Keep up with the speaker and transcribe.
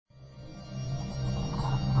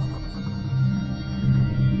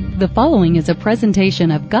The following is a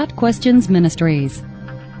presentation of Got Questions Ministries.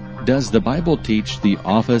 Does the Bible teach the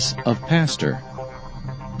office of pastor?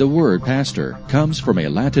 The word pastor comes from a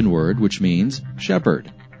Latin word which means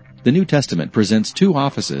shepherd. The New Testament presents two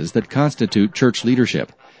offices that constitute church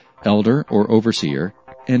leadership: elder or overseer,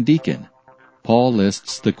 and deacon. Paul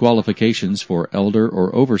lists the qualifications for elder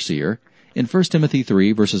or overseer in 1 Timothy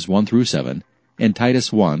 3 verses 1 through 7 and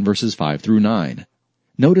Titus 1 verses 5 through 9.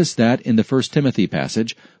 Notice that in the 1 Timothy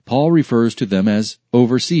passage, Paul refers to them as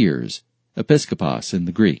overseers, episkopos in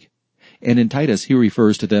the Greek, and in Titus he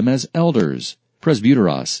refers to them as elders,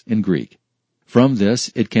 presbyteros in Greek. From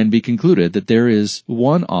this, it can be concluded that there is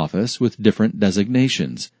one office with different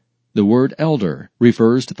designations. The word elder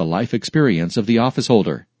refers to the life experience of the office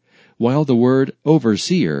holder, while the word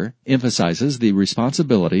overseer emphasizes the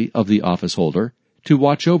responsibility of the office holder to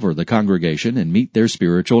watch over the congregation and meet their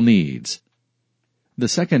spiritual needs. The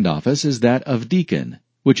second office is that of deacon,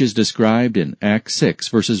 which is described in Acts 6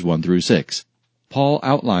 verses 1 through 6. Paul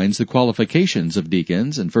outlines the qualifications of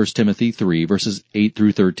deacons in 1 Timothy 3 verses 8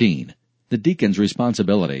 through 13. The deacon's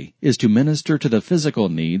responsibility is to minister to the physical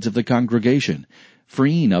needs of the congregation,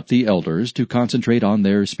 freeing up the elders to concentrate on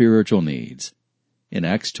their spiritual needs. In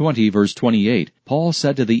Acts 20 verse 28, Paul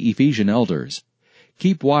said to the Ephesian elders,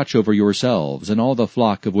 "Keep watch over yourselves and all the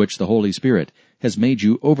flock of which the Holy Spirit has made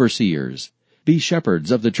you overseers. Be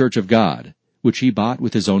shepherds of the church of God, which he bought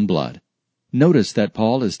with his own blood." Notice that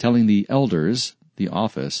Paul is telling the elders, the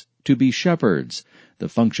office, to be shepherds, the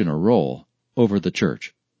function or role, over the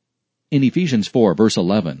church. In Ephesians 4 verse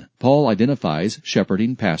 11, Paul identifies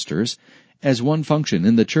shepherding pastors as one function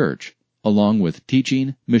in the church, along with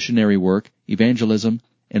teaching, missionary work, evangelism,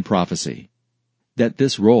 and prophecy. That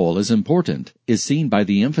this role is important is seen by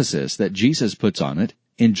the emphasis that Jesus puts on it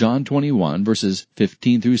in John 21 verses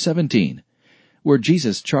 15 through 17, where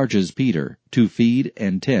Jesus charges Peter to feed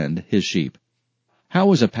and tend his sheep.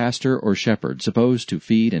 How is a pastor or shepherd supposed to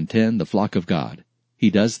feed and tend the flock of God? He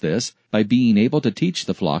does this by being able to teach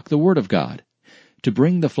the flock the Word of God, to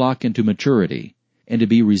bring the flock into maturity, and to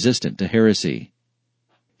be resistant to heresy.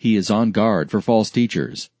 He is on guard for false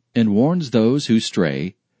teachers, and warns those who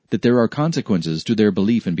stray that there are consequences to their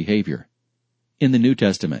belief and behavior. In the New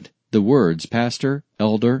Testament, the words pastor,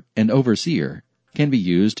 elder, and overseer can be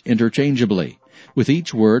used interchangeably, with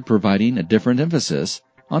each word providing a different emphasis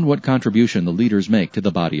on what contribution the leaders make to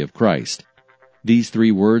the body of Christ. These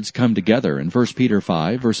three words come together in 1 Peter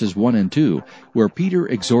 5 verses 1 and 2, where Peter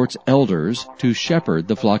exhorts elders to shepherd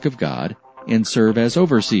the flock of God and serve as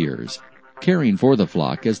overseers, caring for the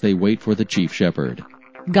flock as they wait for the chief shepherd.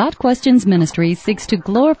 Got Questions Ministries seeks to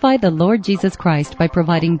glorify the Lord Jesus Christ by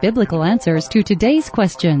providing biblical answers to today's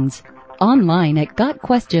questions. Online at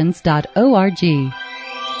gotquestions.org.